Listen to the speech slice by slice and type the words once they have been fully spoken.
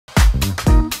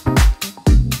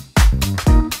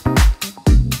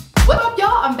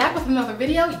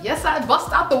video. Yes, I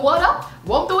bust out the what up.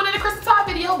 Won't do it in a Christmas time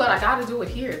video, but I gotta do it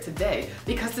here today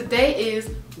because today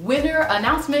is winner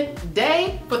announcement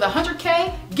day for the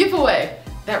 100K giveaway.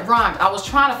 That rhymed. I was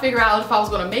trying to figure out if I was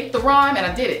gonna make the rhyme and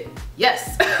I did it.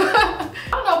 Yes. I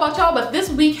don't know about y'all, but this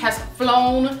week has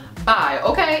flown by,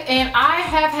 okay? And I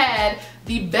have had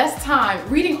the best time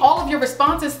reading all of your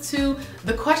responses to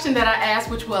the question that I asked,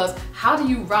 which was, how do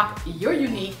you rock your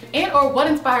unique and or what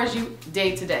inspires you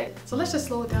day to day? So let's just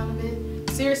slow it down a bit.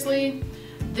 Seriously,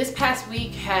 this past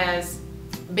week has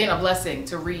been a blessing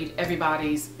to read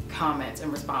everybody's comments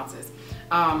and responses.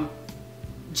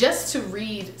 Just to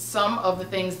read some of the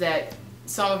things that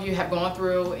some of you have gone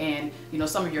through and, you know,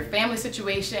 some of your family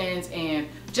situations and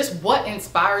just what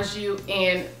inspires you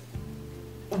and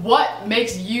what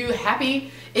makes you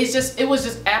happy. It was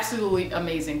just absolutely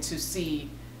amazing to see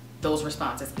those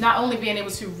responses. Not only being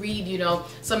able to read, you know,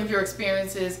 some of your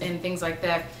experiences and things like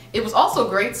that, it was also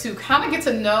great to kind of get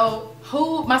to know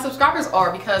who my subscribers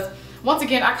are, because once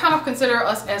again, I kind of consider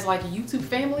us as like a YouTube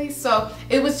family. So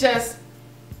it was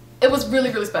really,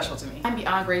 really special to me. I'm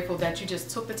beyond grateful that you just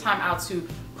took the time out to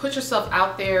put yourself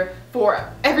out there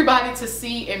for everybody to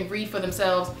see and read for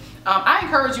themselves. I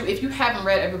encourage you, if you haven't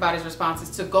read everybody's responses,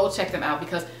 to go check them out,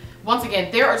 because once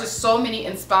again, there are just so many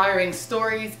inspiring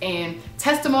stories and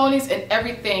testimonies and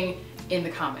everything in the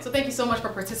comments. So thank you so much for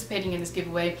participating in this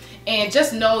giveaway, and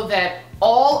just know that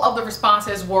all of the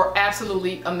responses were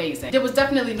absolutely amazing. There was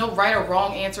definitely no right or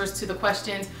wrong answers to the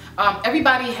questions.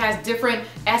 Everybody has different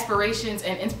aspirations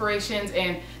and inspirations,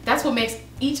 and that's what makes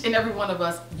each and every one of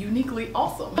us uniquely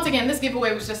awesome. Once again, this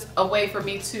giveaway was just a way for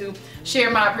me to share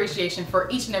my appreciation for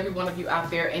each and every one of you out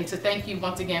there, and to thank you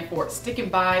once again for sticking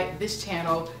by this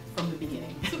channel from the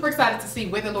beginning. Super excited to see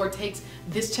where the Lord takes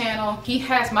this channel. He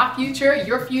has my future,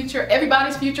 your future,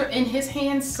 everybody's future in his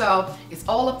hands, so it's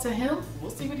all up to him.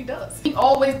 We'll see what he does. He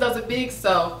always does it big,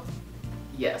 so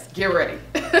yes, get ready.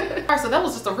 Alright, so that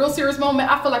was just a real serious moment.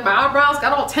 I feel like my eyebrows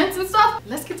got all tense and stuff.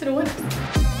 Let's get to the winners.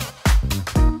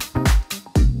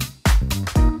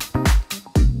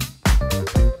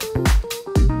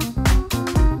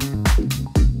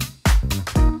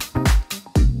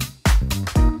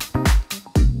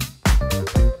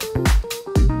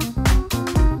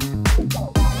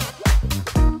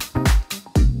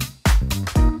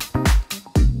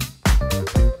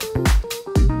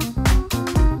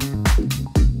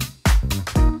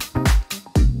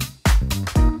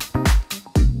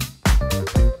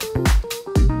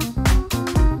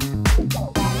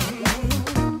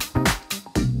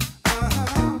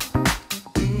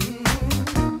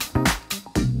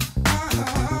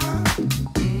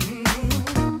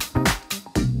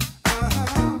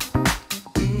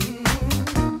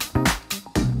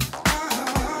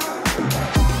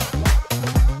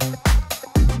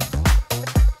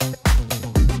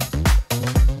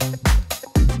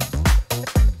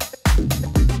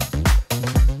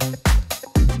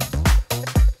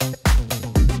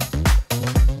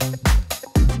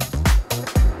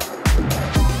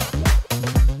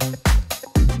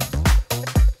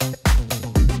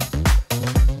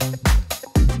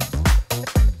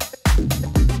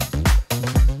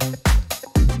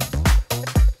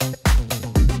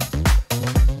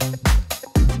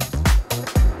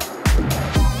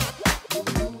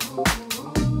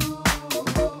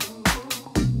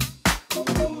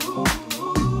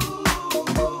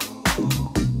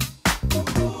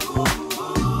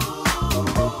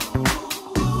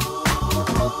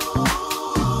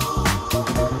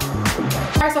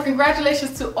 So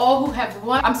congratulations to all who have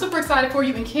won. I'm super excited for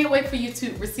you and can't wait for you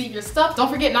to receive your stuff. Don't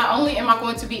forget, not only am I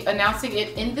going to be announcing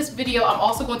it in this video, I'm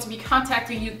also going to be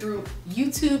contacting you through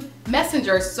YouTube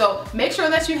Messenger. So make sure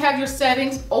that you have your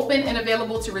settings open and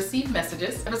available to receive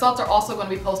messages. The results are also going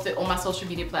to be posted on my social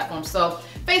media platforms. So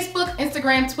Facebook,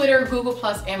 Instagram, Twitter, Google+,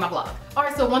 and my blog. All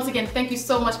right, so once again, thank you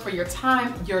so much for your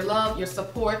time, your love, your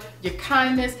support, your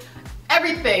kindness,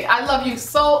 everything. I love you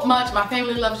so much. My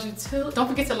family loves you too. Don't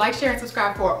forget to like, share, and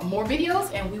subscribe for more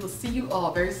videos, and we will see you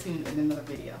all very soon in another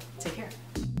video. Take care.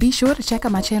 Be sure to check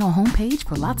out my channel homepage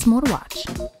for lots more to watch.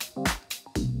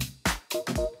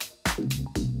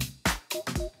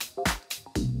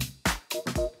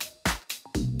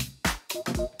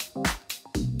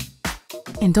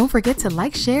 And don't forget to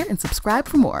like, share, and subscribe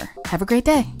for more. Have a great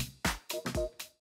day.